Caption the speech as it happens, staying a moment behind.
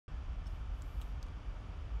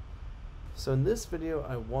So in this video,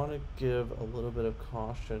 I want to give a little bit of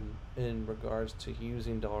caution in regards to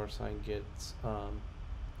using $gets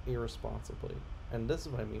irresponsibly. And this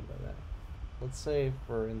is what I mean by that. Let's say,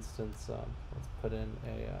 for instance, let's put in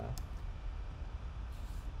a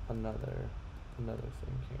another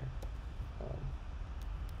thing here.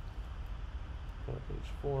 Go to page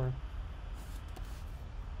 4.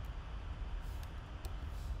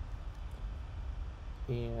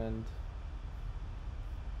 And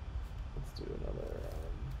let's do another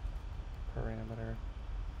parameter.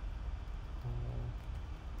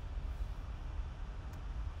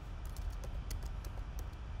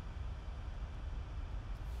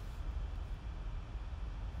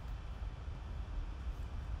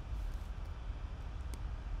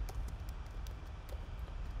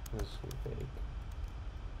 This is big.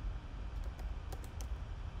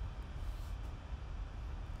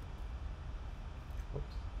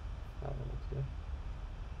 Oops, that one looks good.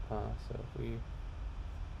 So if we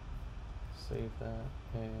save that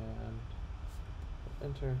and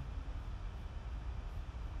enter.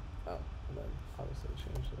 Oh, and then obviously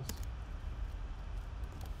change this.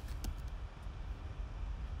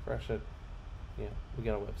 Refresh it. Yeah, we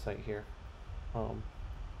got a website here.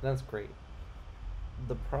 That's great.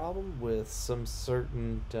 The problem with some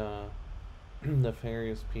certain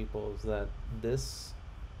nefarious people is that this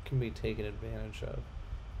can be taken advantage of.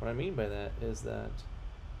 What I mean by that is that,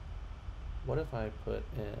 what if I put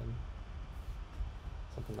in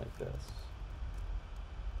something like this,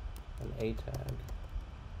 an A tag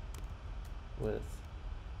with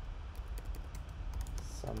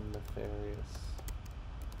some nefarious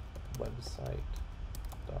website.com.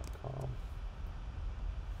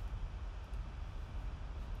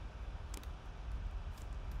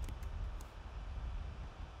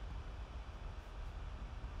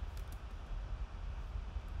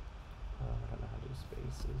 I don't know how to do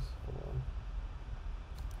spaces. Hold on.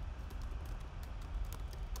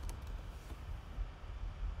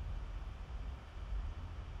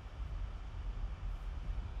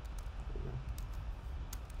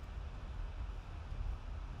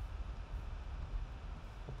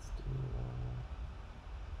 Let's do.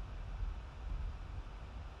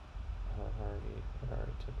 Oh, it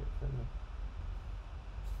already took it from me.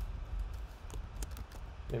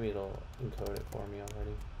 Maybe it'll encode it for me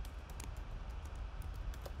already.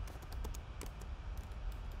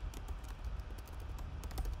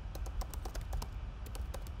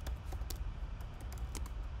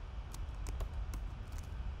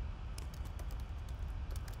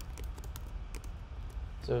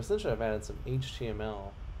 So essentially I've added some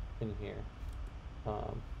HTML in here.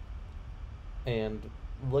 And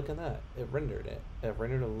look at that, it rendered it. It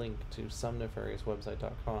rendered a link to some nefarious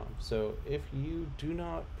website.com. So if you do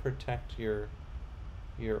not protect your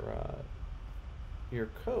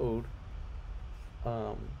code,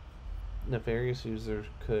 nefarious users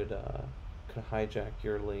could hijack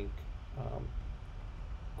your link,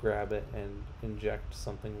 grab it and inject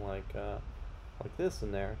something like this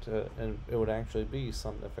in there, and it would actually be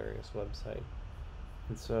some nefarious website.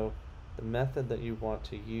 And so the method that you want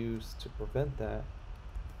to use to prevent that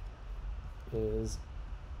is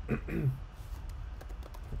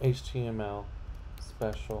HTML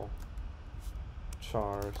special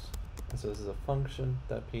chars. So this is a function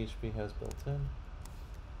that PHP has built in,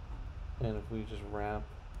 and if we just wrap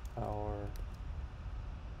our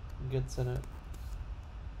gets in it,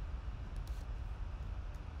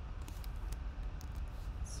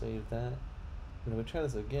 save that, and if we try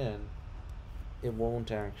this again, it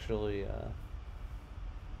won't actually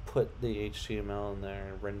put the HTML in there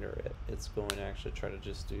and render it. It's going to actually try to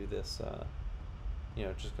just do this,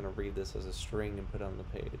 just going to read this as a string and put it on the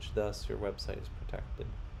page. Thus, your website is protected.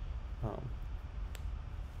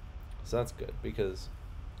 So that's good, because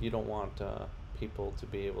you don't want people to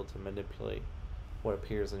be able to manipulate what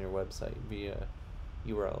appears on your website via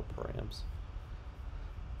URL params.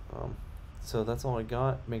 So that's all I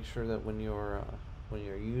got. Make sure that when you're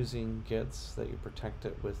using gets, that you protect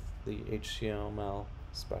it with the HTML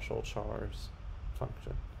special chars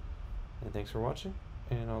function. And thanks for watching,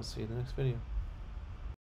 and I'll see you in the next video.